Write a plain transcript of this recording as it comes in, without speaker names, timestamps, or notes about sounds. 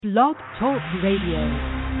Blog Talk Radio.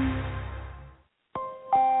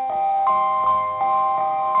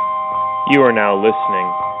 You are now listening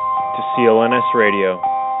to CLNS Radio,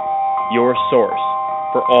 your source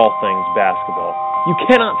for all things basketball. You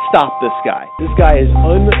cannot stop this guy. This guy is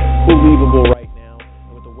unbelievable right now.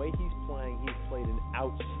 And with the way he's playing, he's played an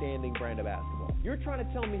outstanding brand of basketball. You're trying to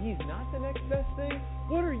tell me he's not the next best thing?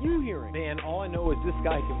 What are you hearing? Man, all I know is this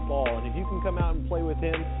guy can ball, and if you can come out and play with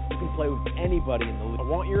him, you can play with anybody in the league. I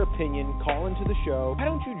want your opinion. Call into the show. Why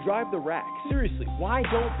don't you drive the rack? Seriously, why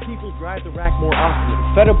don't people drive the rack more often?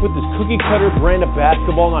 I'm fed up with this cookie-cutter brand of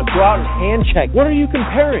basketball. Now go out and hand check. What are you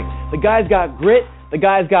comparing? The guy's got grit, the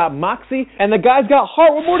guy's got moxie, and the guy's got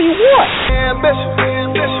heart. What more do you want?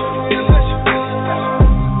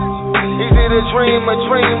 Easy to dream a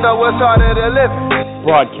dream, though it's harder to live.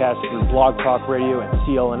 Broadcast through Blog Talk Radio and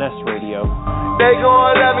CLNS Radio. They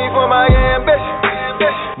gon' love me for my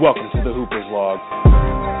ambition. Welcome to the Hooper's Log.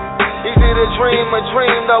 Easy to dream a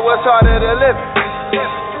dream, though it's harder to live.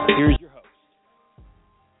 Here's your host.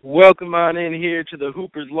 Welcome on in here to the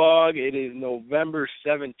Hooper's Log. It is November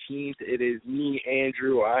 17th. It is me,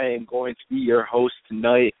 Andrew. I am going to be your host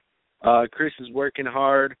tonight. Chris is working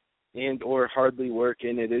hard and or hardly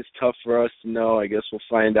working. It is tough for us to know. I guess we'll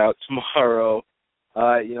find out tomorrow.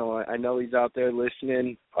 I know he's out there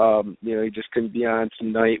listening. He just couldn't be on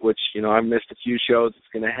tonight, which, I've missed a few shows. It's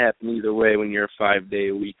going to happen either way when you're a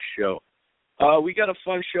 5-day-a-week show. We got a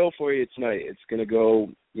fun show for you tonight. It's going to go,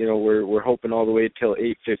 we're hoping all the way till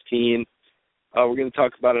 8:15. We're going to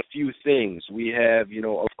talk about a few things. We have,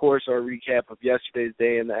 of course, our recap of yesterday's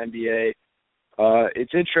day in the NBA.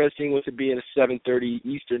 It's interesting with it being a 7:30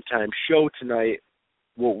 Eastern time show tonight.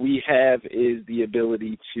 What we have is the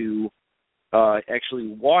ability to actually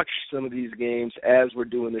watch some of these games as we're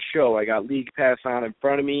doing the show. I got League Pass on in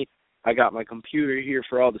front of me. I got my computer here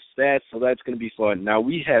for all the stats, so that's going to be fun. Now,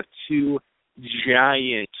 we have two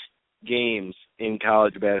giant games in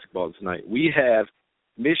college basketball tonight. We have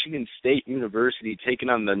Michigan State University taking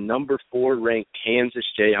on the number 4 ranked Kansas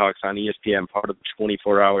Jayhawks on ESPN, part of the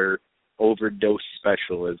 24-hour overdose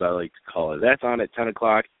special, as I like to call it. That's on at 10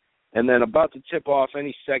 o'clock. And then about to tip off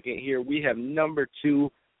any second here, we have number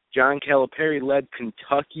 2 John Calipari-led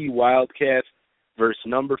Kentucky Wildcats versus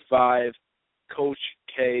number 5 Coach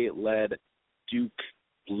K-led Duke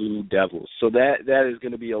Blue Devils. So that is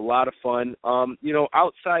going to be a lot of fun.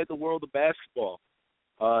 Outside the world of basketball,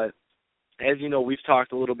 as you know, we've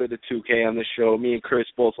talked a little bit of 2K on this show. Me and Chris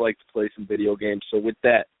both like to play some video games. So with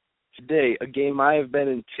that, today, a game I have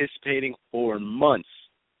been anticipating for months,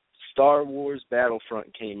 Star Wars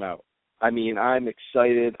Battlefront came out. I'm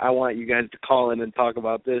excited. I want you guys to call in and talk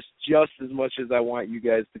about this just as much as I want you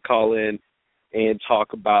guys to call in and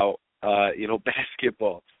talk about,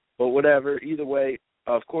 basketball. But whatever, either way,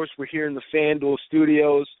 of course, we're here in the FanDuel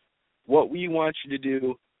studios. What we want you to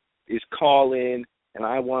do is call in, and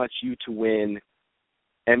I want you to win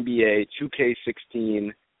NBA 2K16.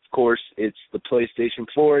 Of course, it's the PlayStation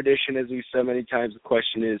 4 edition, as we've said many times. The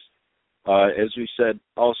question is, as we said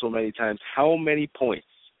also many times, how many points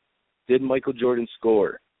did Michael Jordan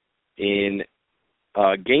score in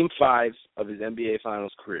Game 5 of his NBA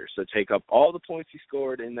Finals career? So take up all the points he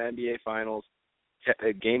scored in the NBA Finals,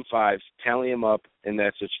 Game 5, tally them up, and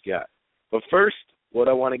that's what you got. But first, what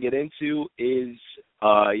I want to get into is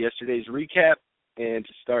yesterday's recap. And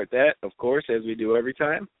to start that, of course, as we do every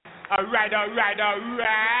time. All right. You're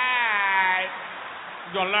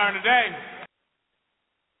going to learn today.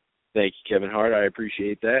 Thank you, Kevin Hart. I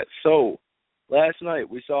appreciate that. So, last night,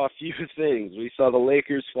 we saw a few things. We saw the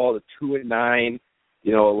Lakers fall to 2-9,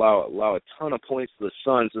 allow a ton of points to the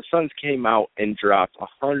Suns. The Suns came out and dropped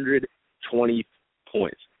 120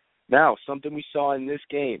 points. Now, something we saw in this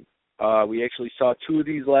game, we actually saw 2 of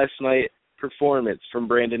these last night, performance from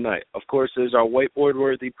Brandon Knight. Of course, there's our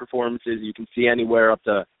whiteboard-worthy performances. You can see anywhere up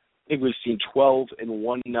to, I think we've seen 12 in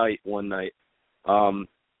one night.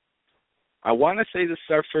 I want to say this is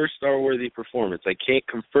our first star-worthy performance. I can't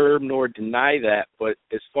confirm nor deny that, but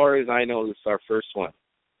as far as I know, this is our first one.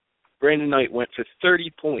 Brandon Knight went for 30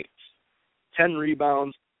 points, 10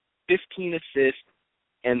 rebounds, 15 assists,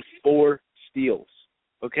 and 4 steals.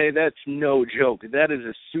 Okay, that's no joke. That is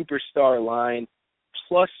a superstar line,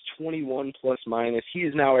 plus 21 plus minus. He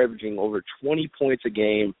is now averaging over 20 points a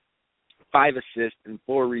game, 5 assists, and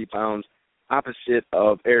 4 rebounds, opposite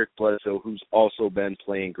of Eric Bledsoe, who's also been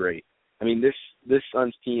playing great. This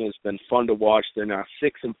Suns team has been fun to watch. They're now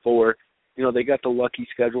 6-4. They got the lucky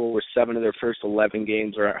schedule where 7 of their first 11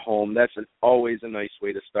 games are at home. That's always a nice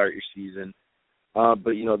way to start your season.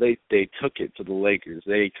 But they took it to the Lakers.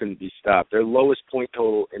 They couldn't be stopped. Their lowest point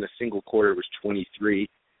total in a single quarter was 23.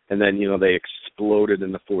 and then, they exploded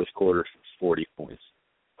in the fourth quarter for 40 points.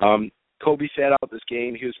 Kobe sat out this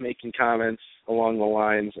game. He was making comments along the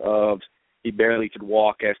lines of he barely could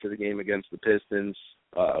walk after the game against the Pistons,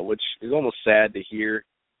 which is almost sad to hear.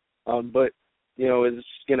 But, it's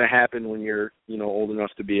going to happen when you're, old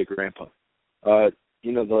enough to be a grandpa.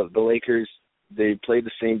 The Lakers, they played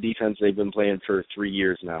the same defense they've been playing for 3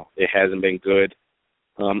 years now. It hasn't been good.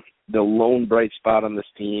 The lone bright spot on this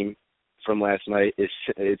team from last night,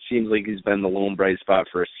 it seems like he's been the lone bright spot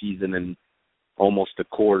for a season and almost a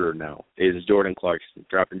quarter now, is Jordan Clarkson,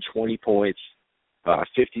 dropping 20 points,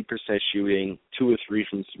 50% shooting, 2 of 3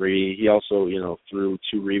 from 3. He also, threw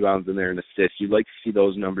 2 rebounds in there and assists. You'd like to see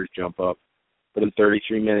those numbers jump up. But in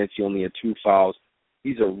 33 minutes, he only had 2 fouls.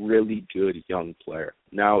 He's a really good young player.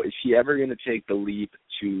 Now, is he ever going to take the leap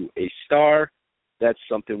to a star? That's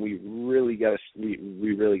something we really got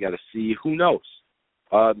to see. Who knows?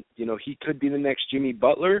 He could be the next Jimmy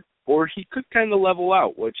Butler, or he could kind of level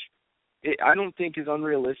out, which I don't think is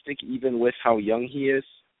unrealistic, even with how young he is.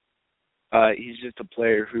 He's just a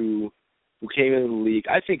player who came into the league.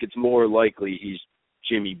 I think it's more likely he's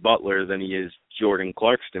Jimmy Butler than he is Jordan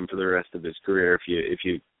Clarkson for the rest of his career, if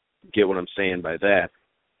you get what I'm saying by that.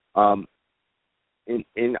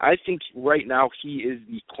 And I think right now he is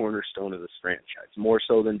the cornerstone of this franchise, more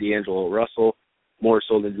so than D'Angelo Russell, more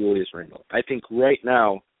so than Julius Randle. I think right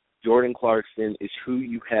now Jordan Clarkson is who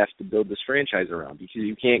you have to build this franchise around, because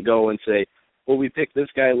you can't go and say, well, we picked this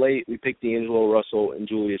guy late, we picked D'Angelo Russell and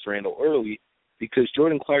Julius Randle early, because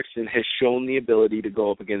Jordan Clarkson has shown the ability to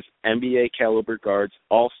go up against NBA-caliber guards,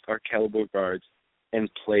 all-star caliber guards, and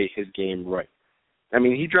play his game right. I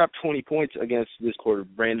mean, he dropped 20 points against this quarter,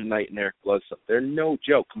 Brandon Knight and Eric Bledsoe. They're no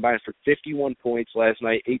joke. Combined for 51 points last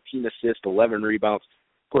night, 18 assists, 11 rebounds.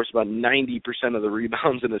 Of course, about 90% of the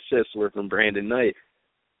rebounds and assists were from Brandon Knight.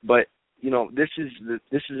 But, this is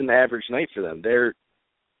an average night for them.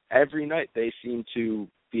 Every night they seem to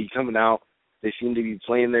be coming out. They seem to be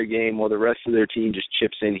playing their game while the rest of their team just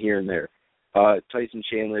chips in here and there. Tyson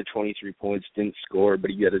Chandler, 23 points, didn't score,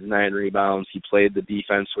 but he got his 9 rebounds. He played the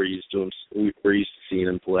defense we're used to seeing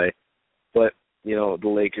him play. But, the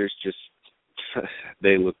Lakers just,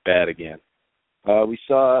 they look bad again. We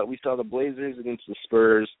saw the Blazers against the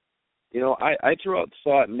Spurs. I threw out the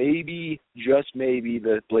thought just maybe,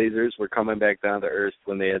 the Blazers were coming back down to earth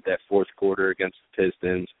when they had that fourth quarter against the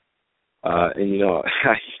Pistons. I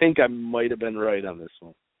think I might have been right on this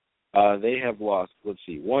one. They have lost, 6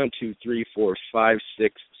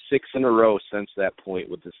 in a row since that point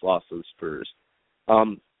with this loss of the Spurs.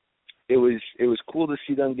 It was cool to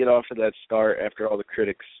see them get off of that start after all the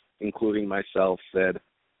critics, including myself, said,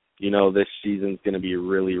 this season's going to be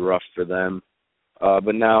really rough for them.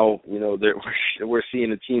 But now, we're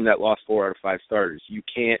seeing a team that lost 4 out of 5 starters. You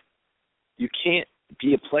can't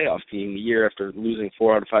be a playoff team the year after losing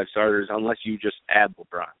 4 out of 5 starters unless you just add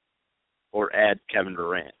LeBron or add Kevin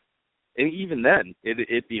Durant. And even then,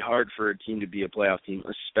 it'd be hard for a team to be a playoff team,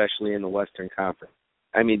 especially in the Western Conference.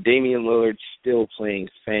 I mean, Damian Lillard's still playing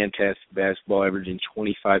fantastic basketball, averaging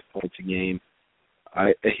 25 points a game.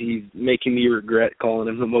 He's making me regret calling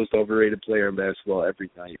him the most overrated player in basketball every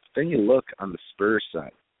night. But then you look on the Spurs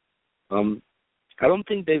side. I don't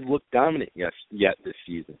think they've looked dominant yet this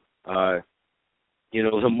season.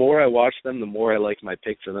 The more I watch them, the more I like my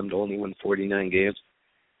pick for them to only win 49 games.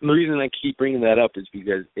 And the reason I keep bringing that up is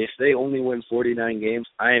because if they only win 49 games,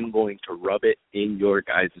 I am going to rub it in your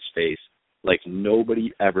guys' face like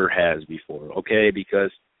nobody ever has before, okay?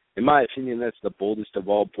 Because, in my opinion, that's the boldest of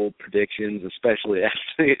all bold predictions, especially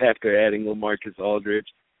after adding LaMarcus Aldridge.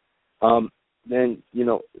 But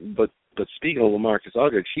speaking of LaMarcus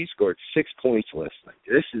Aldridge, he scored 6 points last night.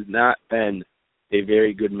 This has not been a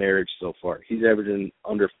very good marriage so far. He's averaging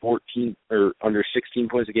under 16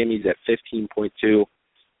 points a game. He's at 15.2.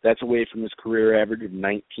 That's away from his career average of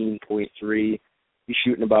 19.3. He's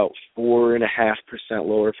shooting about 4.5%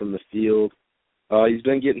 lower from the field. He's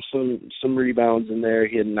been getting some rebounds in there.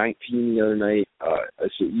 He had 19 the other night.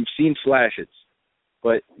 So you've seen flashes,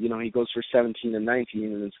 but he goes for 17 and 19,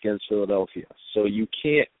 and it's against Philadelphia. So you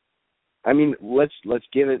can't. I mean, let's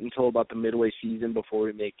give it until about the midway season before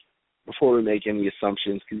we make any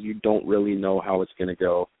assumptions, because you don't really know how it's going to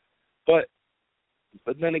go. But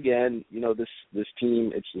then again, this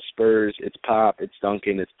team, it's the Spurs, it's Pop, it's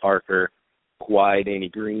Duncan, it's Parker, Kawhi, Danny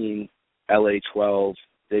Green, LA-12,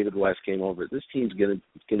 David West came over. This team's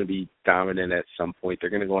gonna be dominant at some point. They're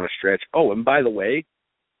gonna go on a stretch. Oh, and by the way,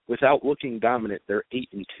 without looking dominant, they're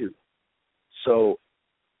 8-2. So,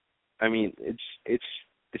 I mean, it's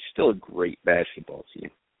still a great basketball team.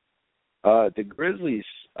 The Grizzlies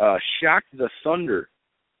shocked the Thunder.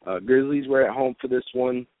 Grizzlies were at home for this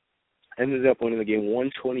one. ended up winning the game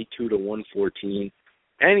 122-114.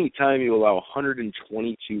 Anytime you allow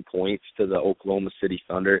 122 points to the Oklahoma City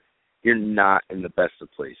Thunder, you're not in the best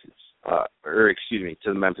of places. To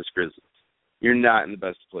the Memphis Grizzlies. You're not in the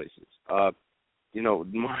best of places.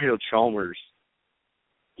 Mario Chalmers,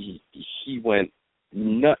 he went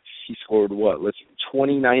nuts. He scored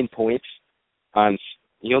 29 points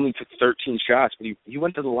he only took 13 shots, but he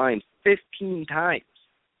went to the line 15 times.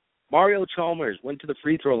 Mario Chalmers went to the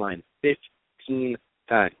free throw line 15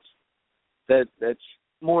 times. That's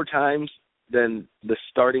more times than the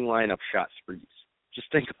starting lineup shot sprees.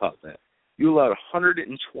 Just think about that. You allowed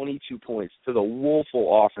 122 points to the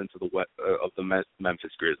woeful offense of the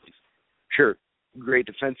Memphis Grizzlies. Sure, great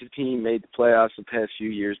defensive team, made the playoffs the past few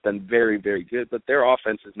years, been very, very good, but their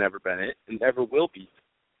offense has never been it and never will be.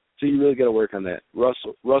 So you really got to work on that.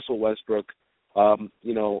 Russell Westbrook,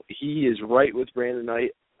 he is right with Brandon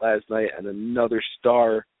Knight last night, and another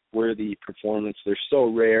star-worthy performance. They're so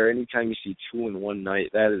rare. Anytime you see two in one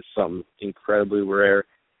night, that is something incredibly rare.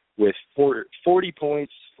 With 40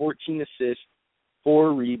 points, 14 assists,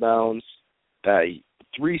 4 rebounds, 3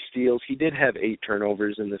 steals. He did have 8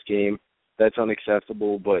 turnovers in this game. That's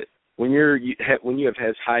unacceptable. But when you have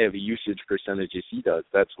as high of a usage percentage as he does,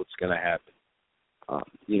 that's what's going to happen.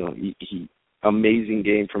 He amazing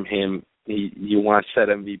game from him. You want to set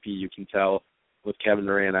MVP, you can tell. With Kevin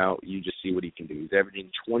Durant out, you just see what he can do. He's averaging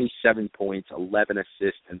 27 points, 11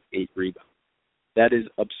 assists, and 8 rebounds. That is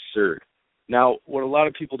absurd. Now, what a lot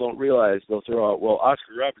of people don't realize, they'll throw out,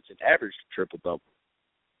 Oscar Robertson averaged a triple-double.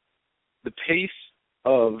 The pace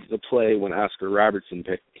of the play when Oscar Robertson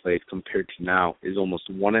played compared to now is almost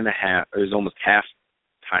half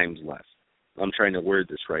times less. I'm trying to word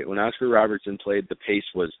this right. When Oscar Robertson played, the pace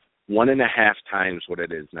was 1.5 times what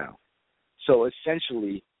it is now. So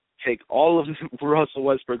essentially, take all of Russell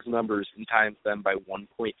Westbrook's numbers and times them by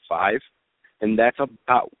 1.5, and that's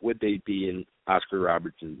about what they'd be in Oscar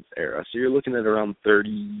Robertson's era. So you're looking at around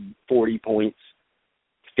 30, 40 points,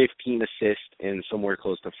 15 assists, and somewhere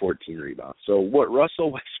close to 14 rebounds. So what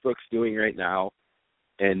Russell Westbrook's doing right now,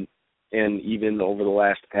 and even over the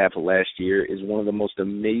last half of last year, is one of the most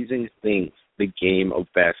amazing things the game of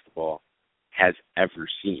basketball has ever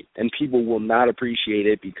seen. And people will not appreciate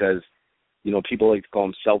it because, people like to call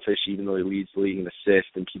him selfish, even though he leads the league in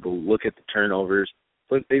assists, and people look at the turnovers,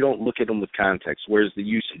 but they don't look at them with context. Where's the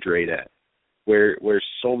usage rate at? Where's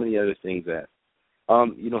so many other things at?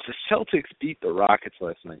 The Celtics beat the Rockets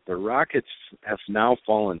last night. The Rockets have now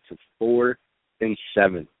fallen to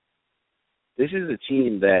 4-7. This is a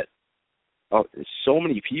team that so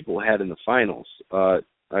many people had in the finals. I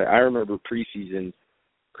remember preseason,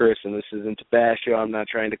 Chris, and this isn't to bash you. I'm not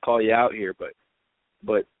trying to call you out here,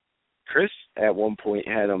 but Chris at one point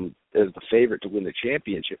had them as the favorite to win the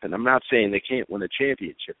championship, and I'm not saying they can't win a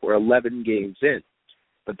championship. We're 11 games in.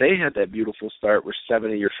 But they had that beautiful start where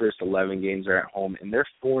 7 of your first 11 games are at home, and they're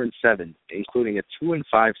 4-7, including a 2-5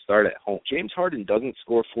 start at home. James Harden doesn't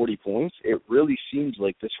score 40 points. It really seems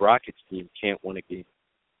like this Rockets team can't win a game.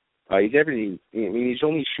 He's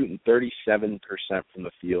only shooting 37% from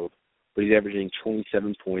the field, but he's averaging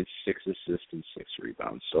 27 points, 6 assists, and 6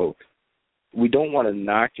 rebounds. So we don't want to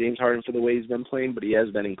knock James Harden for the way he's been playing, but he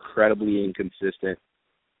has been incredibly inconsistent.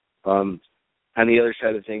 On the other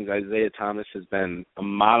side of things, Isaiah Thomas has been a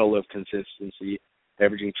model of consistency,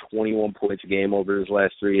 averaging 21 points a game over his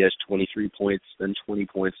last 3. He has 23 points, then 20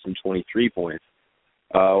 points, then 23 points,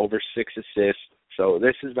 over 6 assists. So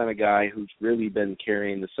this has been a guy who's really been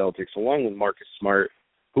carrying the Celtics, along with Marcus Smart,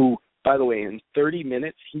 who, by the way, in 30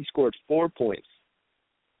 minutes, he scored 4 points.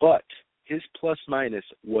 But his plus-minus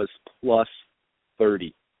was plus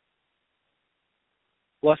 30.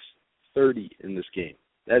 Plus 30 in this game.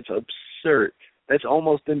 That's absurd. That's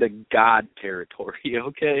almost into God territory,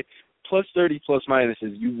 okay? Plus 30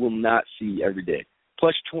 plus-minuses you will not see every day.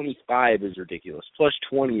 Plus 25 is ridiculous. Plus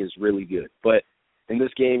 20 is really good. But in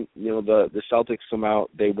this game, the Celtics come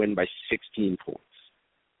out, they win by 16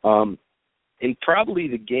 points. In probably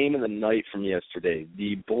the game of the night from yesterday,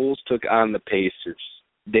 the Bulls took on the Pacers.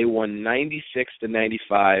 They won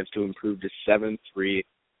 96-95 to improve to 7-3.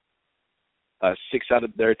 6 out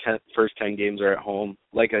of their first 10 games are at home.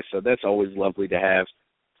 Like I said, that's always lovely to have.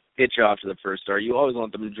 Pitch off to the first start. You always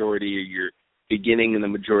want the majority of your beginning and the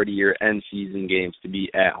majority of your end season games to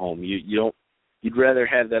be at home. You'd rather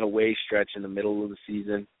have that away stretch in the middle of the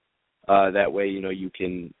season. That way, you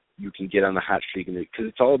can get on the hot streak, because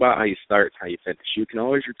it's all about how you start, how you finish. You can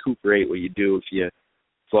always recuperate what you do if you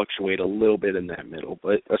fluctuate a little bit in that middle,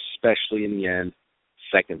 but especially in the end,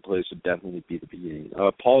 second place would definitely be the beginning.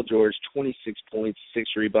 Paul George, 26 points, 6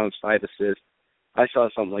 rebounds, 5 assists. I saw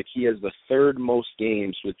something like he has the third most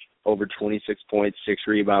games with over 26 points, 6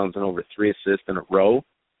 rebounds, and over 3 assists in a row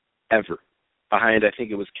ever. Behind, I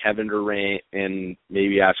think it was Kevin Durant and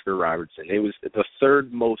maybe Oscar Robertson. It was the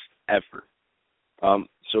third most ever.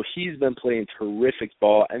 So he's been playing terrific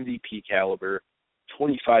ball, MVP caliber,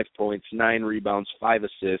 25 points, 9 rebounds, 5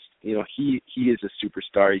 assists. You know, he is a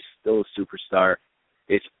superstar. He's still a superstar.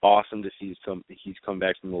 It's awesome to see he's come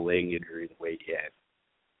back from the leg injury the way he had.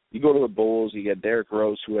 You go to the Bulls, you got Derrick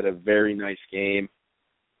Rose, who had a very nice game.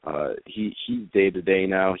 He's day-to-day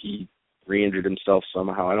now. He re-injured himself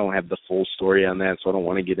somehow. I don't have the full story on that, so I don't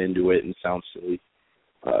want to get into it and sound silly.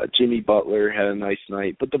 Jimmy Butler had a nice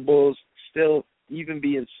night. But the Bulls still, even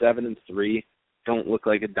being 7-3, don't look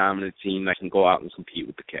like a dominant team that can go out and compete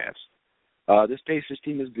with the Cavs. This Pacers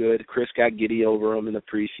team is good. Chris got giddy over them in the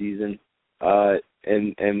preseason.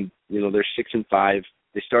 And you know, they're 6-5.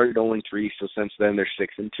 They started 0-3, so since then they're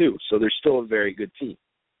 6-2. So they're still a very good team.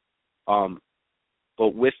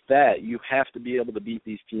 But with that, you have to be able to beat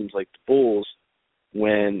these teams like the Bulls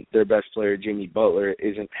when their best player, Jimmy Butler,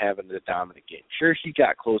 isn't having a dominant game. Sure, he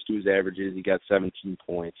got close to his averages. He got 17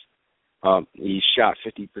 points. He shot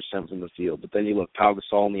 50% from the field. But then you look, Pau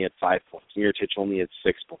Gasol only had 5 points. Mirotic only had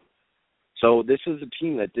 6 points. So this is a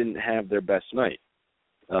team that didn't have their best night.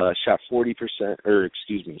 Shot 40%,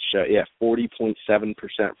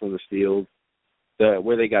 40.7% from the field.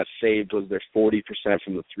 Where they got saved was their 40%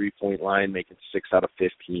 from the three-point line, making 6 out of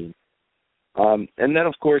 15. And then,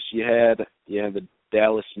 of course, you had the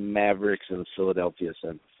Dallas Mavericks and the Philadelphia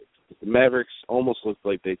 76ers. The Mavericks almost looked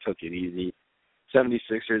like they took it easy.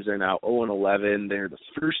 76ers are now 0-11. They're the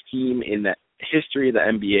first team in the history of the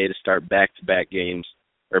NBA to start back-to-back games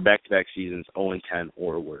or back-to-back seasons 0-10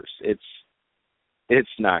 or worse. It's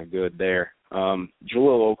not good there.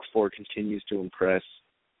 Jahlil Okafor continues to impress.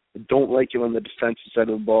 I don't like him on the defensive side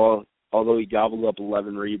of the ball. Although he gobbled up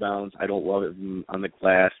 11 rebounds, I don't love him on the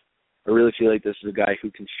glass. I really feel like this is a guy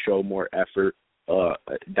who can show more effort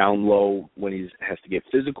down low when he has to get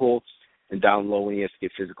physical and down low when he has to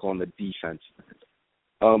get physical on the defense.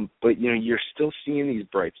 But, you know, you're still seeing these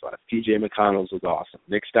bright spots. T.J. McConnell's look awesome.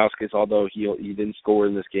 Nick Stauskas, although he didn't score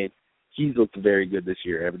in this game, he's looked very good this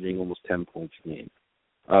year, averaging almost 10 points a game.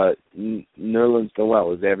 Nerlens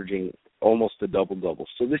Noel is averaging almost a double-double.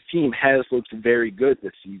 So this team has looked very good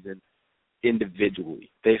this season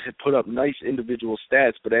individually. They've put up nice individual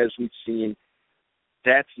stats, but as we've seen,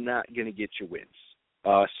 that's not going to get you wins,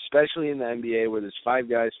 especially in the NBA where there's 5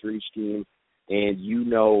 guys for each team, and you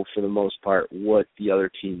know for the most part what the other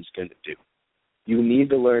team's going to do. You need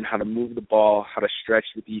to learn how to move the ball, how to stretch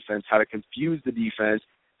the defense, how to confuse the defense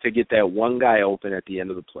to get that one guy open at the end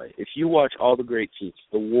of the play. If you watch all the great teams,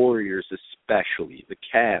 the Warriors especially, the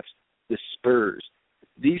Cavs, the Spurs,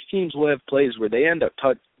 these teams will have plays where they end up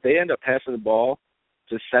passing the ball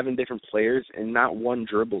to 7 different players and not one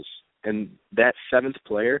dribbles. And that 7th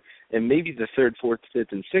player, and maybe the 3rd, 4th,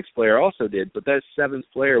 5th, and 6th player also did, but that 7th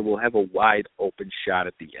player will have a wide open shot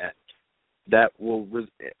at the end. That will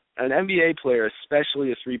an NBA player,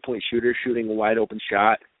 especially a 3-point shooter, shooting a wide open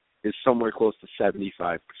shot is somewhere close to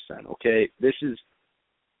 75%. Okay, this is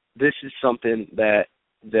something that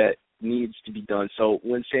needs to be done. So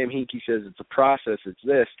when Sam Hinkie says it's a process, it's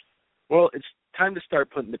this. Well, it's time to start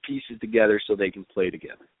putting the pieces together so they can play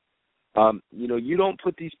together. You know, you don't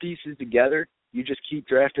put these pieces together. You just keep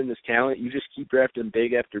drafting this talent. You just keep drafting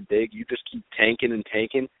big after big. You just keep tanking and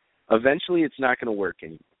tanking. Eventually, it's not going to work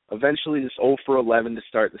anymore. Eventually, this 0-11 to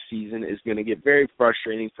start the season is going to get very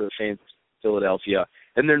frustrating for the fans of Philadelphia,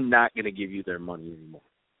 and they're not going to give you their money anymore.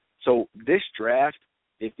 So this draft,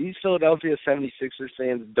 if these Philadelphia 76ers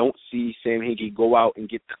fans don't see Sam Hinkie go out and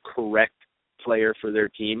get the correct player for their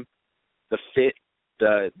team, the fit,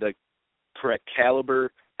 the correct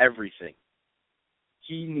caliber, everything,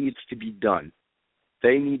 he needs to be done.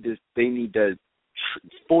 They need to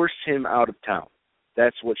force him out of town.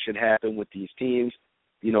 That's what should happen with these teams,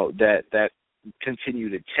 you know, that continue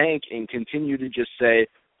to tank and continue to just say,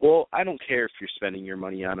 well, I don't care if you're spending your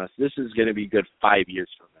money on us. This is going to be good 5 years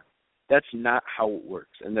from now. That's not how it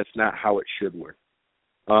works, and that's not how it should work.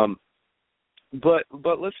 But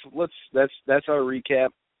that's our recap.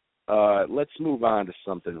 Let's move on to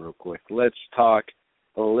something real quick. Let's talk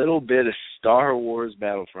a little bit of Star Wars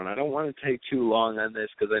Battlefront. I don't want to take too long on this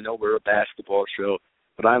because I know we're a basketball show,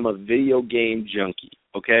 but I'm a video game junkie,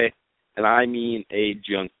 okay? And I mean a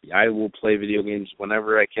junkie. I will play video games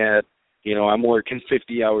whenever I can. You know, I'm working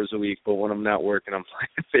 50 hours a week, but when I'm not working, I'm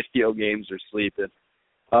playing video games or sleeping.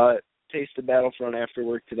 Taste of Battlefront after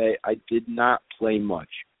work today. I did not play much.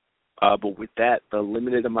 But with that, the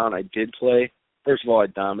limited amount I did play, first of all, I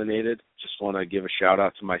dominated. just want to give a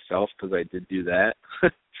shout-out to myself because I did do that.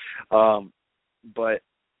 But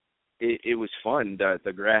it was fun.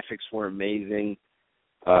 The graphics were amazing.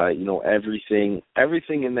 Everything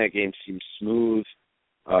in that game seemed smooth.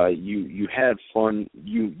 You had fun.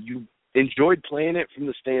 You enjoyed playing it from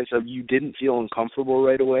the stance of you didn't feel uncomfortable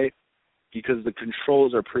right away because the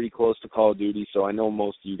controls are pretty close to Call of Duty. So I know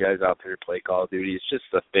most of you guys out there play Call of Duty. It's just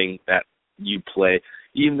a thing that you play.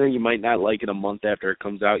 Even though you might not like it a month after it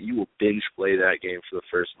comes out, you will binge play that game for the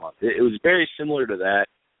first month. It was very similar to that,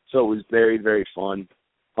 so it was very, very fun.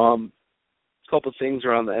 Couple things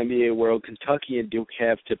around the NBA world. Kentucky and Duke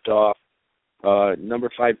have tipped off. Number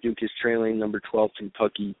 5 Duke is trailing number 12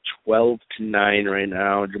 Kentucky 12-9 right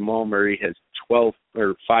now. Jamal Murray has 5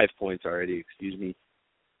 points already.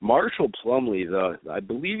 Marshall Plumlee, I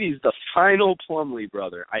believe he's the final Plumlee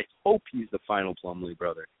brother. I hope he's the final Plumlee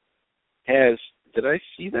brother. Did I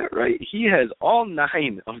see that right? He has all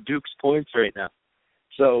 9 of Duke's points right now.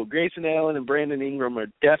 So Grayson Allen and Brandon Ingram are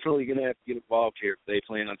definitely going to have to get involved here if they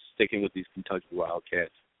plan on sticking with these Kentucky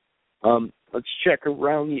Wildcats. Let's check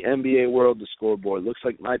around the NBA world, the scoreboard. Looks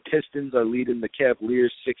like my Pistons are leading the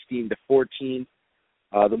Cavaliers 16-14.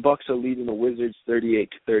 The Bucks are leading the Wizards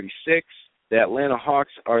 38-36. The Atlanta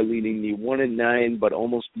Hawks are leading the 1-9 but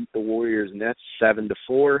almost beat the Warriors Nets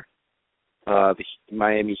 7-4. The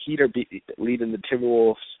Miami Heat are leading the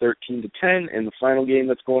Timberwolves 13-10, and the final game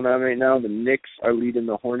that's going on right now, the Knicks are leading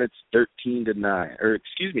the Hornets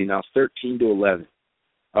 13-11.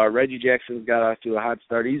 Reggie Jackson's got off to a hot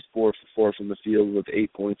start. He's 4 for 4 from the field with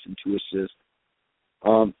 8 points and 2 assists.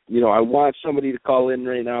 I want somebody to call in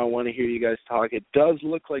right now. I want to hear you guys talk. It does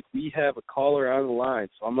look like we have a caller on the line,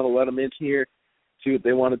 so I'm going to let them in here, see what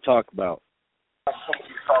they want to talk about.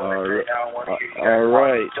 All right.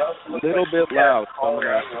 A little bit loud.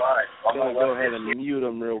 I'm gonna go ahead and mute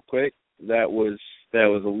them real quick. That was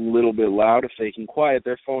a little bit loud. If they can quiet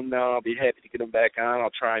their phone down, I'll be happy to get them back on. I'll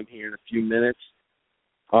try them here in a few minutes.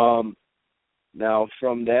 Now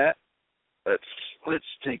from that, let's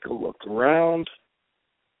take a look around.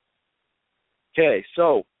 Okay,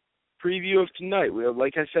 so preview of tonight.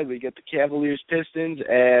 Like I said, we get the Cavaliers Pistons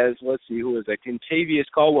as, let's see, who is that? Contavious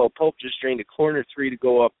Caldwell-Pope just drained a corner 3 to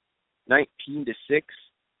go up 19-6.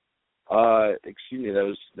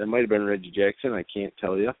 That might have been Reggie Jackson. I can't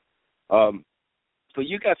tell you. But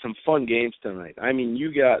you got some fun games tonight. I mean,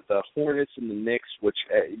 you got the Hornets and the Knicks, which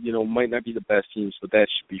might not be the best teams, but that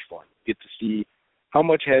should be fun. You get to see how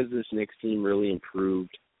much has this Knicks team really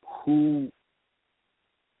improved.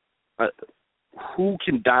 Who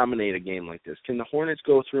can dominate a game like this? Can the Hornets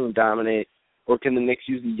go through and dominate, or can the Knicks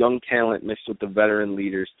use the young talent mixed with the veteran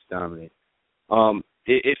leaders to dominate?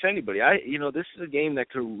 If anybody, this is a game that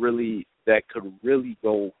could really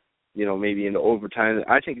go, maybe into overtime.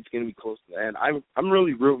 I think it's going to be close to the end. I'm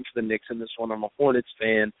really rooting for the Knicks in this one. I'm a Hornets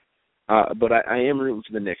fan, but I am rooting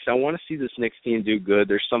for the Knicks. I want to see this Knicks team do good.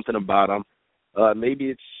 There's something about them.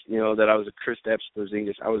 Maybe it's that I was a Kristaps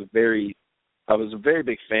Porzingis. I was a very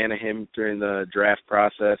big fan of him during the draft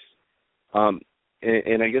process,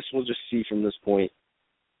 and I guess we'll just see from this point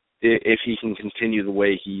if he can continue the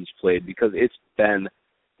way he's played, because it's been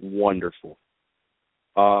wonderful.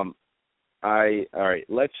 All right,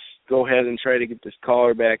 let's go ahead and try to get this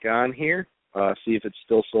caller back on here, see if it's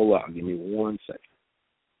still so loud. Give me 1 second.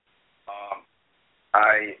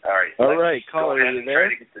 All right, caller, are you there?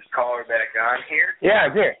 Try to get this caller back on here. Yeah,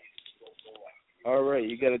 I'm here. All right,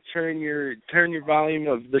 you got to turn your volume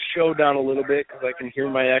of the show down a little bit because I can hear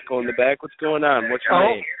my echo in the back. What's going on? What's your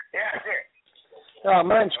name? My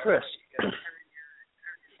name's Chris.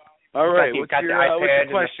 All right, what's your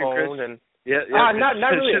question, Chris?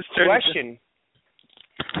 Not really a question.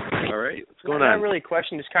 All right, what's going on? Not really a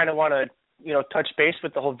question. Just kind of want to touch base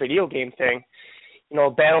with the whole video game thing.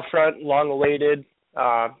 Battlefront, long-awaited.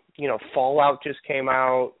 Fallout just came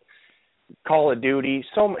out. Call of Duty,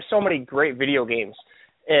 so many great video games,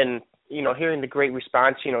 and hearing the great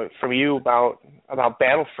response from you about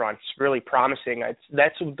Battlefront's really promising.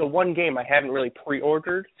 That's the one game I haven't really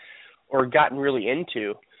pre-ordered or gotten really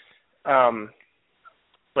into,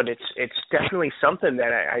 but it's definitely something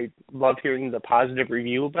that I love hearing the positive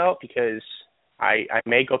review about, because I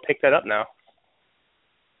may go pick that up now.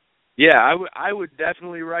 Yeah, I would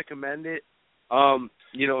definitely recommend it.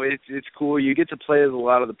 It's cool. You get to play as a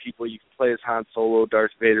lot of the people. You can play as Han Solo,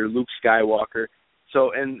 Darth Vader, Luke Skywalker.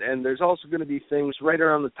 So, and there's also going to be things right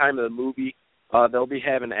around the time of the movie. They'll be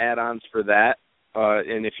having add-ons for that.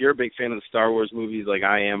 And if you're a big fan of the Star Wars movies like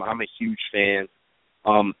I am, I'm a huge fan.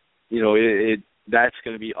 That's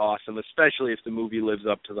going to be awesome, especially if the movie lives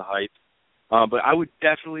up to the hype. But I would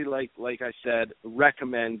definitely, like I said,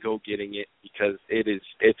 recommend go getting it because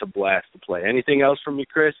it's a blast to play. Anything else from you,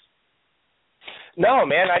 Chris? No,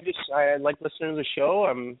 man. I like listening to the show.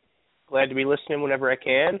 I'm glad to be listening whenever I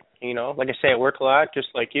can. You know, like I say, I work a lot, just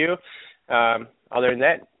like you. Other than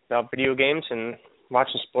that, about video games and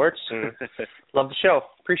watching sports, and love the show.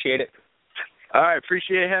 Appreciate it. All right,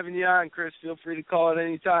 appreciate having you on, Chris. Feel free to call at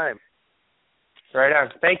any time. Right on.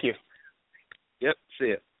 Thank you. Yep, see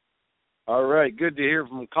it. All right, good to hear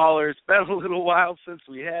from callers. It's been a little while since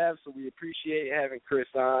we have, so we appreciate having Chris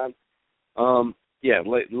on. Yeah,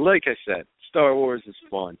 like I said, Star Wars is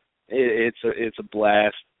fun. It's a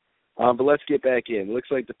blast. But let's get back in.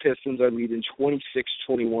 Looks like the Pistons are leading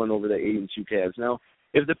 26-21 over the 8-2 Cavs. Now,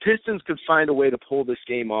 if the Pistons could find a way to pull this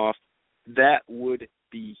game off, that would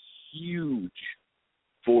be huge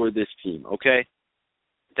for this team, okay?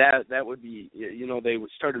 That would be, you know, they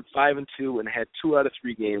started 5-2 and had 2 out of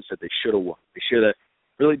 3 games that they should have won. They should have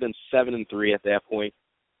really been 7-3 at that point.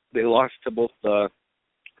 They lost to both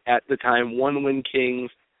at the time 1-win Kings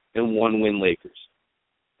and 1-win Lakers.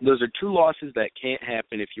 Those are 2 losses that can't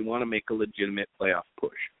happen if you want to make a legitimate playoff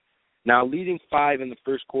push. Now, leading 5 in the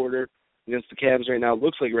first quarter against the Cavs right now,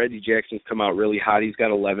 looks like Reggie Jackson's come out really hot. He's got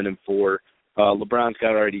 11-4. LeBron's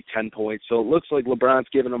got already 10 points. So it looks like LeBron's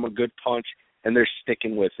giving them a good punch, and they're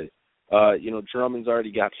sticking with it. You know, Drummond's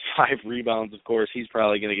already got 5 rebounds, of course. He's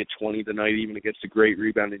probably going to get 20 tonight, even against a great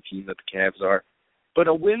rebounding team that the Cavs are. But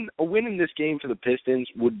a win in this game for the Pistons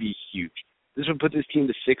would be huge. This would put this team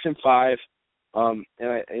to 6-5. And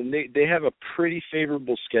they have a pretty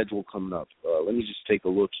favorable schedule coming up. Let me just take a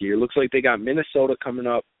look here. Looks like they got Minnesota coming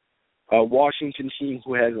up, a Washington team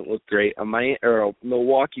who hasn't looked great, a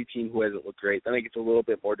Milwaukee team who hasn't looked great. Then it gets a little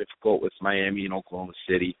bit more difficult with Miami and Oklahoma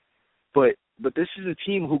City. But this is a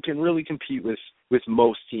team who can really compete with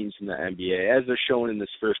most teams in the NBA, as they're shown in this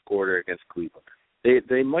first quarter against Cleveland.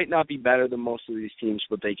 They might not be better than most of these teams,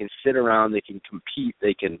 but they can sit around, they can compete,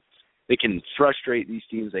 they can frustrate these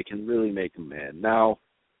teams. They can really make them mad. Now,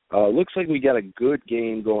 looks like we got a good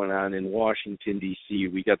game going on in Washington, D.C.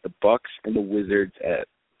 We got the Bucks and the Wizards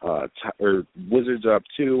Wizards are up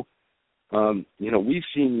 2. You know, we've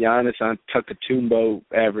seen Giannis Antetokounmpo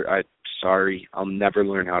I'll never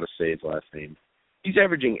learn how to say his last name. He's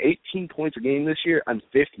averaging 18 points a game this year on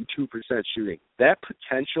 52% shooting. That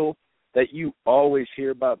potential that you always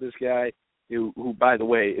hear about this guy, who, by the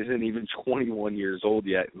way, isn't even 21 years old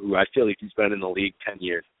yet, who I feel like he's been in the league 10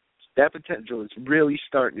 years. That potential is really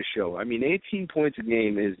starting to show. I mean, 18 points a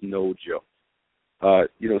game is no joke.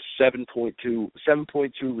 You know,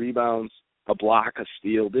 7.2 rebounds, a block, a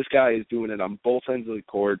steal. This guy is doing it on both ends of the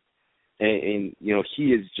court, and you know,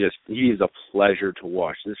 he is a pleasure to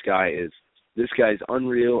watch. This guy's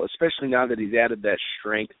unreal, especially now that he's added that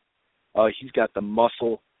strength. He's got the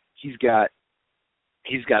muscle. He's got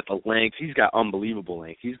the length. He's got unbelievable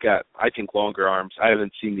length. He's got, I think, longer arms. I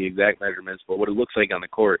haven't seen the exact measurements, but what it looks like on the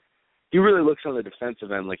court, he really looks on the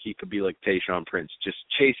defensive end like he could be like Tayshaun Prince, just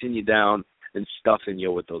chasing you down and stuffing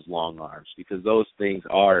you with those long arms, because those things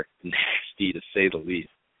are nasty, to say the least.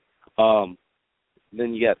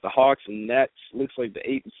 Then you got the Hawks and Nets. Looks like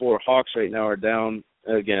the 8-4 Hawks right now are down.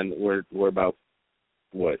 Again, we're about,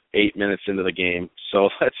 8 minutes into the game, so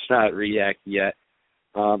let's not react yet.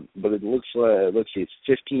 But it looks like, let's see,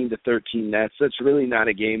 it's 15-13 Nets. That's really not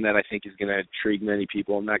a game that I think is going to intrigue many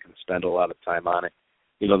people. I'm not going to spend a lot of time on it.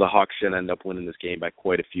 You know, the Hawks should end up winning this game by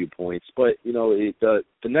quite a few points. But, you know, the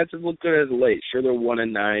Nets have looked good as of late. Sure, they're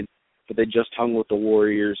 1-9, but they just hung with the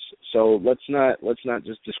Warriors. So let's not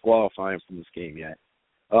just disqualify them from this game yet.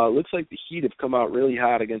 Looks like the Heat have come out really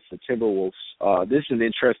hot against the Timberwolves. This is an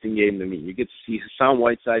interesting game to me. You get to see Hassan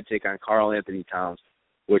Whiteside take on Karl Anthony Towns,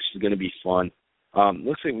 which is going to be fun.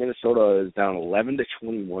 Looks like Minnesota is down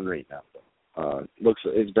 11-21 right now.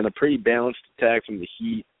 It's been a pretty balanced attack from the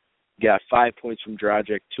Heat. Got 5 points from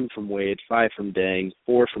Dragic, 2 from Wade, 5 from Dang,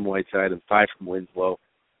 4 from Whiteside, and 5 from Winslow.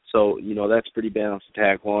 So, you know, that's pretty balanced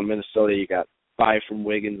attack. Well, in Minnesota, you got 5 from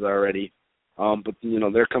Wiggins already. But, you know,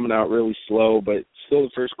 they're coming out really slow, but still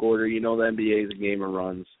the first quarter. You know, the NBA is a game of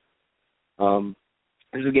runs.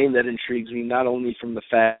 It's a game that intrigues me, not only from the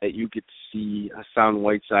fact that you get to see Hassan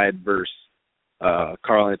Whiteside versus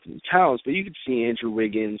Karl Anthony Towns, but you could see Andrew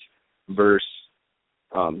Wiggins versus,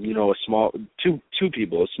 you know, two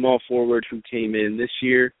people, a small forward who came in this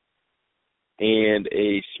year and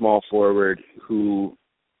a small forward who,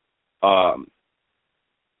 a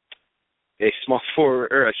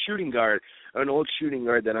shooting guard, an old shooting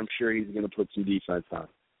guard that I'm sure he's going to put some defense on.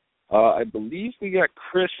 I believe we got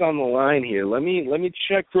Chris on the line here. Let me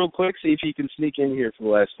check real quick, see if he can sneak in here for the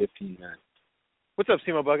last 15 minutes. What's up,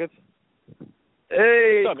 Cmo Buckets?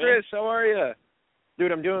 Hey, what's up, Chris, how are you?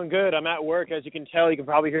 Dude, I'm doing good. I'm at work. As you can tell, you can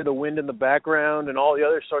probably hear the wind in the background and all the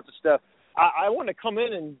other sorts of stuff. I want to come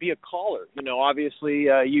in and be a caller. You know, obviously,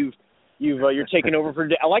 you're taking over for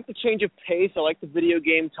today. I like the change of pace. I like the video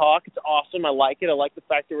game talk. It's awesome. I like it. I like the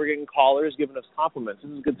fact that we're getting callers giving us compliments.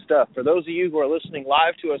 This is good stuff. For those of you who are listening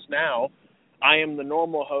live to us now, I am the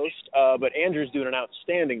normal host, but Andrew's doing an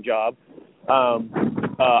outstanding job.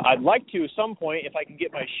 I'd like to, at some point, if I can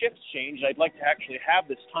get my shifts changed, I'd like to actually have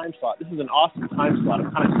this time slot. This is an awesome time slot.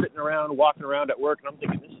 I'm kind of sitting around, walking around at work, and I'm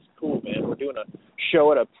thinking, this is cool, man. We're doing a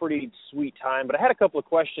show at a pretty sweet time. But I had a couple of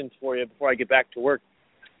questions for you before I get back to work.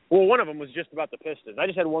 Well, one of them was just about the Pistons. I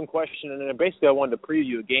just had one question, and then basically I wanted to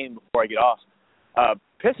preview a game before I get off.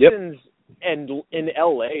 Pistons and in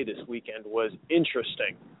L.A. this weekend was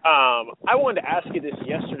interesting. I wanted to ask you this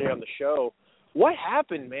yesterday on the show. What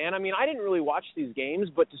happened, man? I mean, I didn't really watch these games,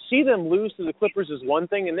 but to see them lose to the Clippers is one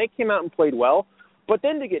thing, and they came out and played well. But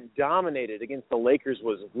then to get dominated against the Lakers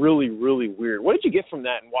was really, really weird. What did you get from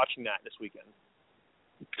that and watching that this weekend?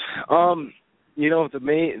 You know, the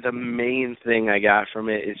main thing I got from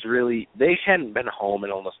it is really they hadn't been home in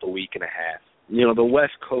almost a week and a half. You know, the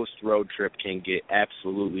West Coast road trip can get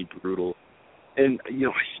absolutely brutal. And, you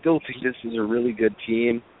know, I still think this is a really good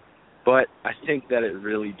team. But I think that it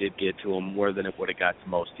really did get to them more than it would have got to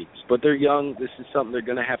most teams. But they're young. This is something they're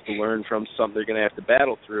going to have to learn from, something they're going to have to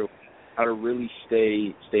battle through, how to really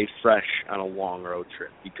stay fresh on a long road trip.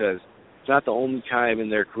 Because it's not the only time in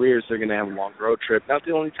their careers they're going to have a long road trip. Not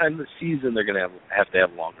the only time this season they're going to have to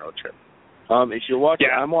have a long road trip. If you're watching,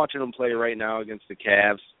 I'm watching them play right now against the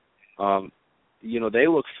Cavs. You know, they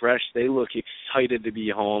look fresh. They look excited to be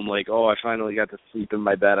home. Like, oh, I finally got to sleep in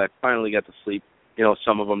my bed. I finally got to sleep. You know,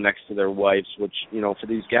 some of them next to their wives, which, you know, for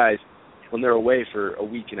these guys, when they're away for a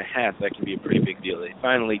week and a half, that can be a pretty big deal. They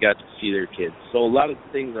finally got to see their kids. So a lot of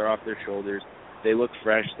things are off their shoulders. They look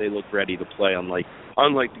fresh. They look ready to play,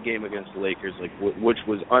 unlike the game against the Lakers, which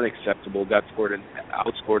was unacceptable. Got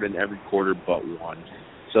outscored in every quarter but one.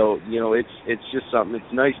 So, you know, it's just something.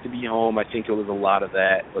 It's nice to be home. I think it was a lot of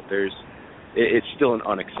that, but it's still an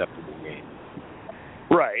unacceptable game.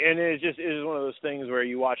 Right, and it was one of those things where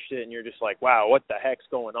you watched it and you're just like, wow, what the heck's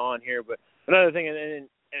going on here? But another thing, and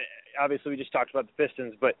obviously we just talked about the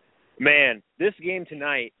Pistons, but, man, this game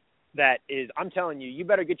tonight I'm telling you, you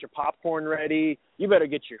better get your popcorn ready. You better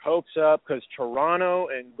get your hopes up because Toronto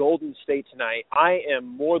and Golden State tonight, I am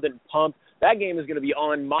more than pumped. That game is going to be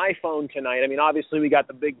on my phone tonight. I mean, obviously we got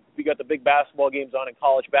the big basketball games on in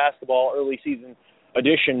college basketball, early season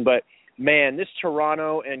edition, but man, this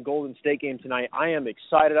Toronto and Golden State game tonight, I am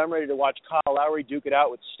excited. I'm ready to watch Kyle Lowry duke it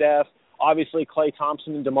out with Steph. Obviously, Klay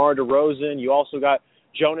Thompson and DeMar DeRozan. You also got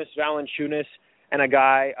Jonas Valanciunas and a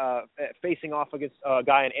guy facing off against a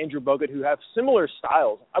guy in Andrew Bogut who have similar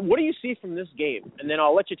styles. What do you see from this game? And then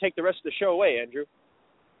I'll let you take the rest of the show away, Andrew.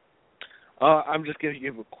 I'm just going to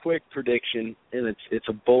give a quick prediction, and it's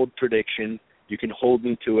a bold prediction. You can hold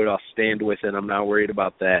me to it. I'll stand with it. I'm not worried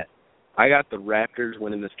about that. I got the Raptors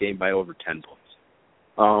winning this game by over 10 points.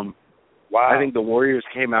 Wow. I think the Warriors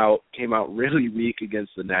came out really weak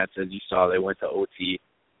against the Nets, as you saw. They went to OT.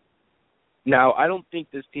 Now, I don't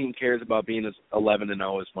think this team cares about being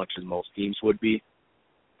 11-0 as much as most teams would be.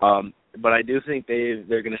 But I do think they're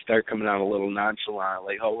going to start coming out a little nonchalant,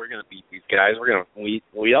 like, oh, we're going to beat these guys.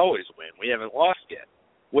 We always win. We haven't lost yet,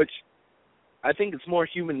 which I think it's more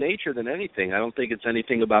human nature than anything. I don't think it's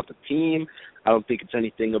anything about the team. I don't think it's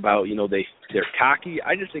anything about, you know, they're cocky.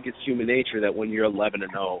 I just think it's human nature that when you're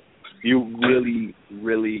 11-0, you really,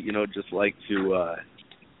 really, you know, just like to,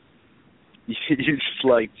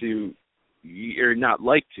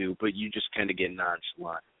 but you just kind of get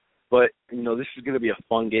nonchalant. But, you know, this is going to be a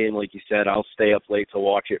fun game, like you said. I'll stay up late to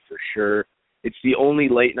watch it for sure. It's the only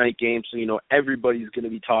late-night game, so, you know, everybody's going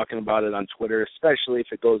to be talking about it on Twitter, especially if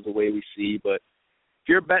it goes the way we see. But if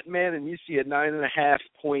you're a betting man and you see a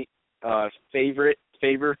 9.5-point favor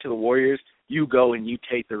to the Warriors, you go and you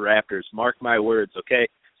take the Raptors. Mark my words, okay?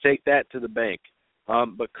 Take that to the bank.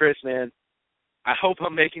 But, Chris, man, I hope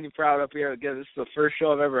I'm making you proud up here. Again, this is the first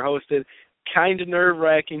show I've ever hosted. Kind of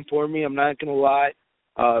nerve-wracking for me, I'm not going to lie.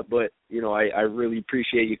 But, you know, I really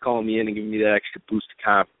appreciate you calling me in and giving me that extra boost of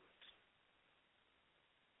confidence.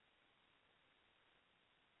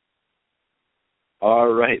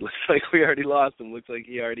 All right, looks like we already lost him. Looks like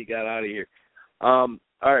he already got out of here. All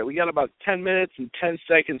right, we got about 10 minutes and 10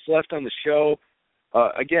 seconds left on the show.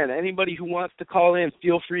 Again, anybody who wants to call in,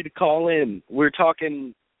 feel free to call in. We're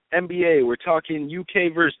talking NBA. We're talking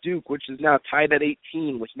UK versus Duke, which is now tied at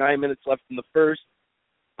 18 with 9 minutes left in the first.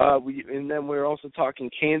 And then we're also talking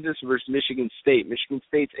Kansas versus Michigan State. Michigan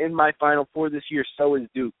State's in my Final Four this year, so is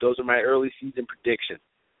Duke. Those are my early season predictions.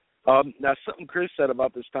 Now, something Chris said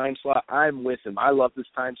about this time slot, I'm with him. I love this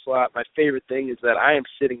time slot. My favorite thing is that I am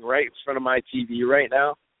sitting right in front of my TV right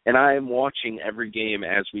now, and I am watching every game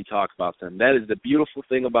as we talk about them. That is the beautiful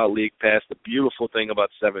thing about League Pass, the beautiful thing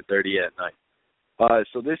about 7:30 at night.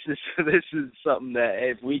 So this is something that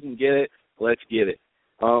if we can get it, let's get it.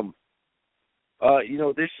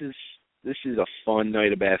 This is a fun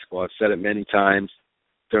night of basketball. I've said it many times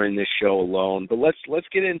during this show alone. But let's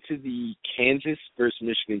get into the Kansas versus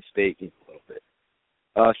Michigan State game a little bit.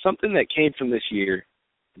 Something that came from this year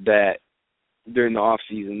that during the off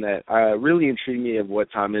season that really intrigued me of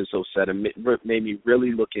what Tom Izzo said and made me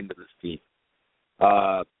really look into this team.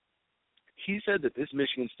 He said that this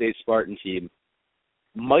Michigan State Spartan team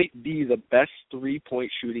might be the best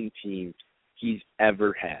 3-point shooting team he's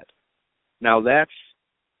ever had. Now that's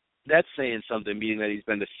saying something, meaning that he's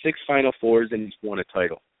been to 6 Final Fours and he's won a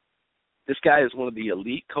title. This guy is one of the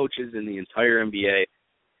elite coaches in the entire NBA,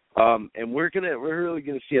 and we're really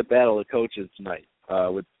gonna see a battle of coaches tonight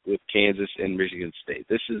with Kansas and Michigan State.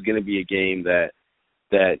 This is gonna be a game that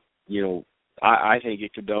I think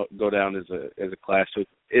it could go down as a clash with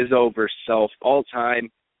Izzo versus Self all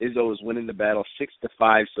time. Izzo is winning the battle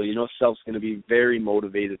 6-5, so Self's gonna be very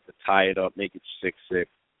motivated to tie it up, make it 6-6.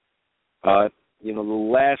 The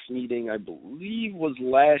last meeting, I believe, was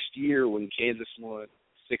last year when Kansas won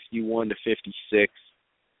 61-56.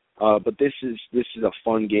 But this is a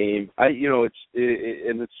fun game.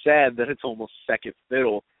 It's sad that it's almost second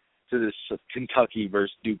fiddle to this Kentucky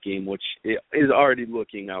versus Duke game, which is already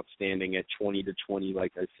looking outstanding at 20-20,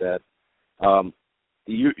 like I said.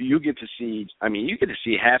 You get to see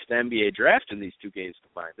half the NBA draft in these two games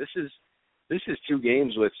combined. This is two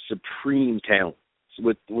games with supreme talent,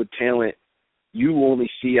 with talent you only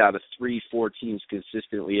see out of 3-4 teams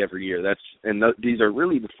consistently every year. These are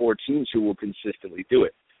really the 4 teams who will consistently do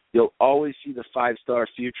it. You'll always see the 5-star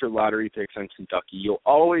future lottery picks on Kentucky. You'll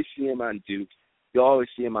always see them on Duke. You'll always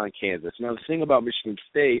see them on Kansas. Now, the thing about Michigan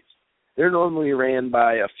State, they're normally ran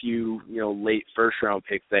by a few, late first-round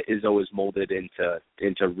picks that Izzo is molded into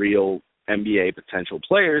real NBA potential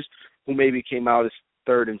players who maybe came out as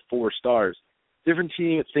 3rd and 4 stars. Different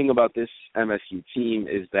thing about this MSU team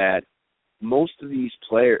is that most of these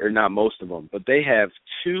players, or not most of them, but they have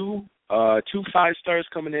two 5-stars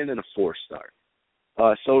coming in and a 4-star.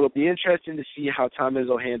 So it'll be interesting to see how Tom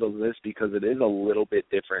Izzo handles this because it is a little bit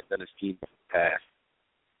different than his team in the past.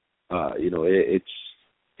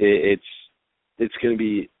 It's going to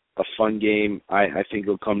be a fun game. I think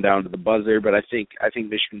it'll come down to the buzzer, but I think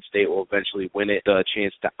Michigan State will eventually win it. A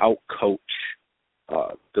chance to outcoach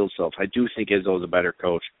Bill Self. I do think Izzo is a better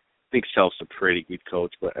coach. I think Self's a pretty good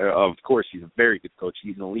coach, but of course he's a very good coach.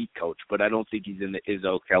 He's an elite coach, but I don't think he's in the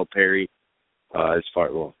Izzo, Calipari,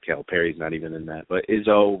 Calipari's not even in that, but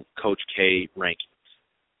Izzo, Coach K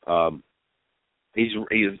rankings. He's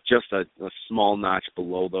just a small notch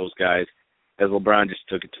below those guys, as LeBron just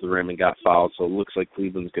took it to the rim and got fouled, so it looks like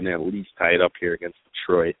Cleveland's going to at least tie it up here against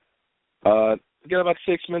Detroit. We got about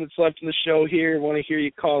 6 minutes left in the show here. I want to hear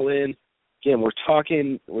you call in. Again, we're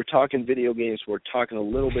talking video games. We're talking a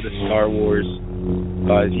little bit of Star Wars.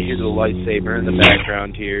 As you hear the lightsaber in the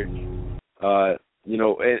background here, and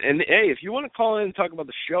hey, if you want to call in and talk about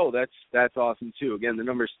the show, that's awesome too. Again, the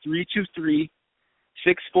number is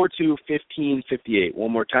 323-642-1558.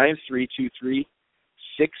 One more time,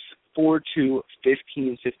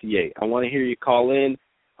 323-642-1558. I want to hear you call in.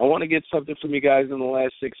 I want to get something from you guys in the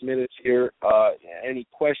last 6 minutes here. Any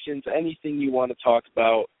questions, anything you want to talk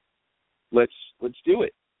about? Let's do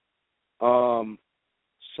it.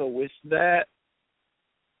 So with that,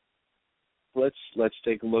 let's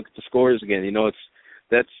take a look at the scores again.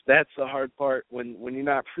 That's the hard part when you're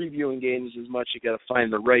not previewing games as much. You got to find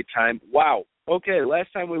the right time. Wow. Okay,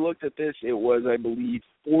 last time we looked at this, it was, I believe,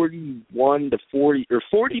 41-40 or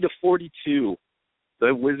 40-42.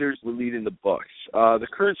 The Wizards were leading the Bucks. The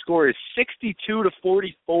current score is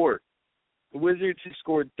 62-44. The Wizards have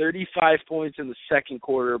scored 35 points in the second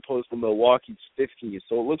quarter opposed to Milwaukee's 15,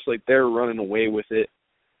 so it looks like they're running away with it.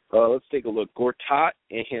 Let's take a look. Gortat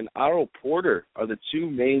and Otto Porter are the two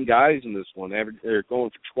main guys in this one. They're going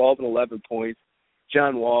for 12 and 11 points.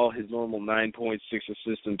 John Wall, his normal 9 points, 6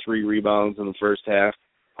 assists, and 3 rebounds in the first half.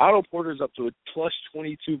 Otto Porter's up to a plus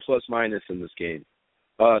 22 plus minus in this game.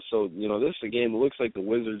 So, this is a game that looks like the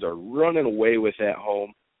Wizards are running away with at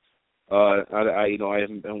home. I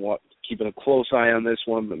haven't been keeping a close eye on this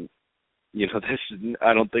one, but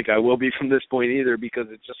I don't think I will be from this point either because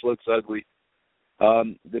it just looks ugly.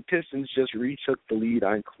 The Pistons just retook the lead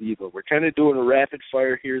on Cleveland. We're kind of doing a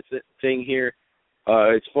rapid-fire thing here.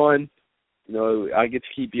 It's fun. You know, I get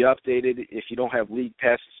to keep you updated. If you don't have League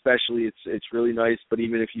Pass especially, it's really nice. But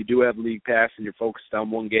even if you do have League Pass and you're focused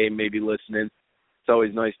on one game, maybe listening, it's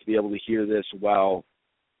always nice to be able to hear this while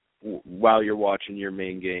you're watching your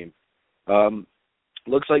main game.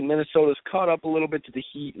 Looks like Minnesota's caught up a little bit to the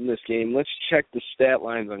Heat in this game. Let's check the stat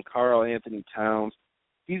lines on Karl Anthony Towns.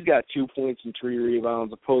 He's got 2 points and 3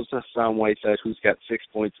 rebounds, opposed to Hassan Whiteside, who's got 6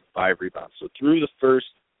 points and 5 rebounds. So through the first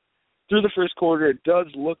quarter, it does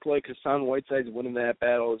look like Hassan Whiteside's winning that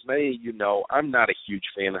battle. As many of you know, I'm not a huge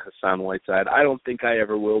fan of Hassan Whiteside. I don't think I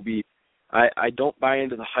ever will be. I don't buy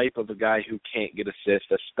into the hype of a guy who can't get assists,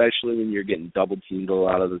 especially when you're getting double-teamed a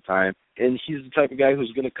lot of the time. And he's the type of guy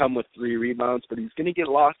who's going to come with 3 rebounds, but he's going to get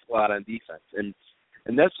lost a lot on defense. And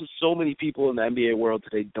that's what so many people in the NBA world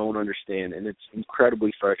today don't understand, and it's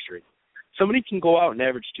incredibly frustrating. Somebody can go out and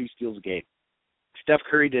average 2 steals a game. Steph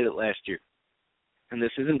Curry did it last year. And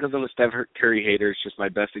this isn't because I'm a Steph Curry hater. It's just my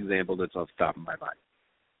best example that's off the top of my mind.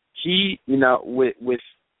 He, you know, with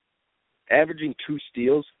averaging 2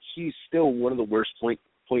 steals, he's still one of the worst point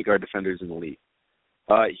guard defenders in the league.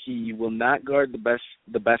 He will not guard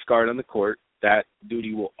the best guard on the court. That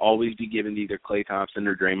duty will always be given to either Klay Thompson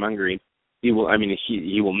or Draymond Green. He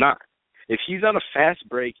will not. If he's on a fast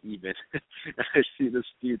break, even I see this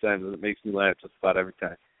a few times and it makes me laugh just about every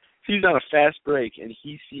time. If he's on a fast break and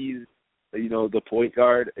he sees, you know, the point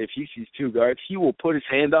guard, if he sees 2 guards, he will put his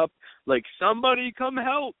hand up like, somebody come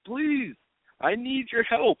help, please. I need your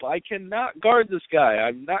help. I cannot guard this guy.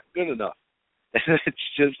 I'm not good enough. It's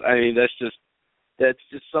just, I mean, that's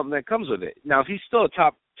just something that comes with it. Now, he's still a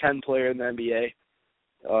top 10 player in the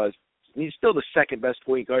NBA. He's still the second best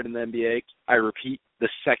point guard in the NBA. I repeat, the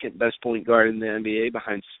second best point guard in the NBA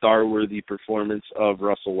behind star-worthy performance of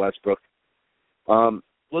Russell Westbrook.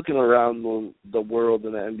 Looking around the world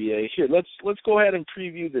in the NBA, here, let's go ahead and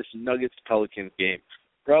preview this Nuggets-Pelicans game.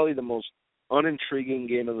 Probably the most unintriguing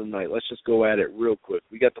game of the night. Let's just go at it real quick.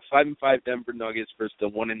 We got the 5-5 Denver Nuggets versus the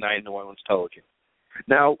 1-9 New Orleans Pelicans.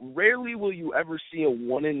 Now, rarely will you ever see a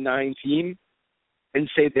 1-9 team and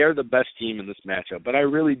say they're the best team in this matchup, but I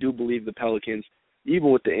really do believe the Pelicans,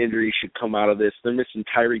 even with the injury, should come out of this. They're missing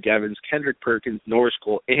Tyreek Evans, Kendrick Perkins, Norris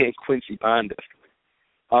Cole, and Quincy Bond.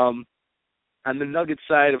 On the Nuggets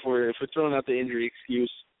side, if we're throwing out the injury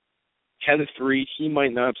excuse, Kenneth Faried, he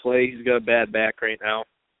might not play. He's got a bad back right now.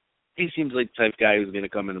 He seems like the type of guy who's going to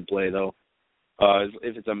come in and play, though.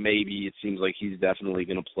 If it's a maybe, it seems like he's definitely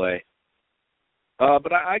going to play.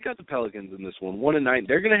 But I got the Pelicans in this one, 1-9.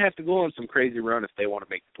 They're going to have to go on some crazy run if they want to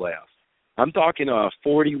make the playoffs. I'm talking a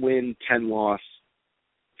 40-win, 10-loss,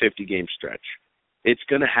 50-game stretch. It's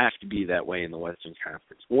going to have to be that way in the Western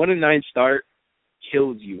Conference. 1-9 start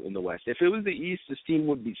kills you in the West. If it was the East, this team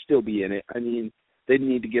would still be in it. I mean, they'd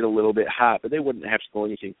need to get a little bit hot, but they wouldn't have to go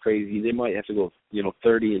anything crazy. They might have to go,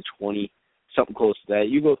 30-20, something close to that.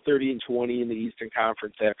 You go 30-20 in the Eastern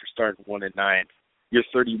Conference after starting 1-9. You're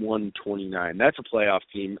 31-29. That's a playoff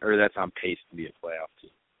team, or that's on pace to be a playoff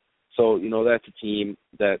team. So, that's a team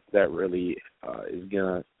that really is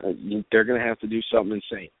gonna. They're gonna have to do something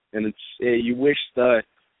insane, and it's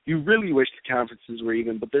you really wish the conferences were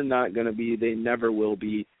even, but they're not gonna be. They never will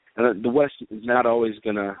be. And the West is not always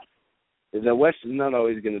gonna. The West is not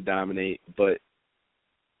always gonna dominate, but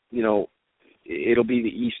it'll be the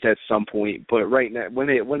East at some point. But right now, when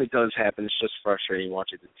it does happen, it's just frustrating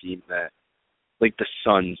watching the team that. Like the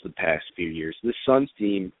Suns the past few years. The Suns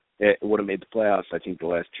team would have made the playoffs, I think, the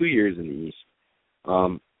last 2 years in the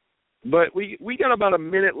East. But we got about a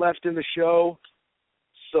minute left in the show,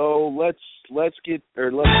 so I'm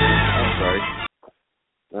sorry,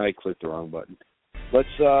 I clicked the wrong button.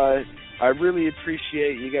 I really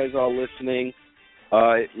appreciate you guys all listening.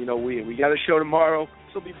 We got a show tomorrow.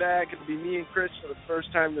 Chris will be back. It'll be me and Chris for the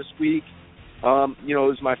first time this week. It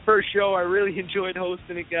was my first show. I really enjoyed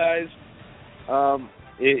hosting it, guys.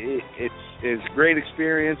 It's a great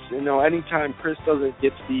experience. Anytime Chris doesn't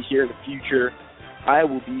get to be here in the future, I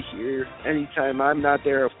will be here. Anytime I'm not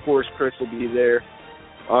there, of course, Chris will be there.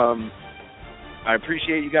 I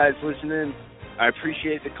appreciate you guys listening. I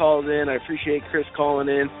appreciate the calls in. I appreciate Chris calling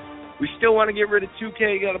in. We still want to get rid of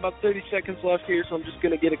 2K. Got about 30 seconds left here, so I'm just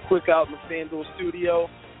going to get a quick out in the FanDuel studio.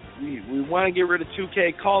 We want to get rid of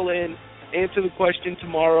 2K. Call in. Answer the question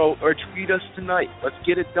tomorrow or tweet us tonight. Let's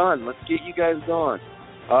get it done. Let's get you guys on.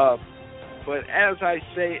 But as I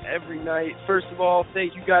say every night, first of all,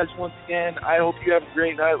 thank you guys once again. I hope you have a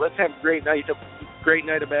great night. Let's have a great night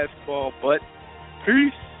of basketball. But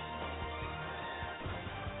peace.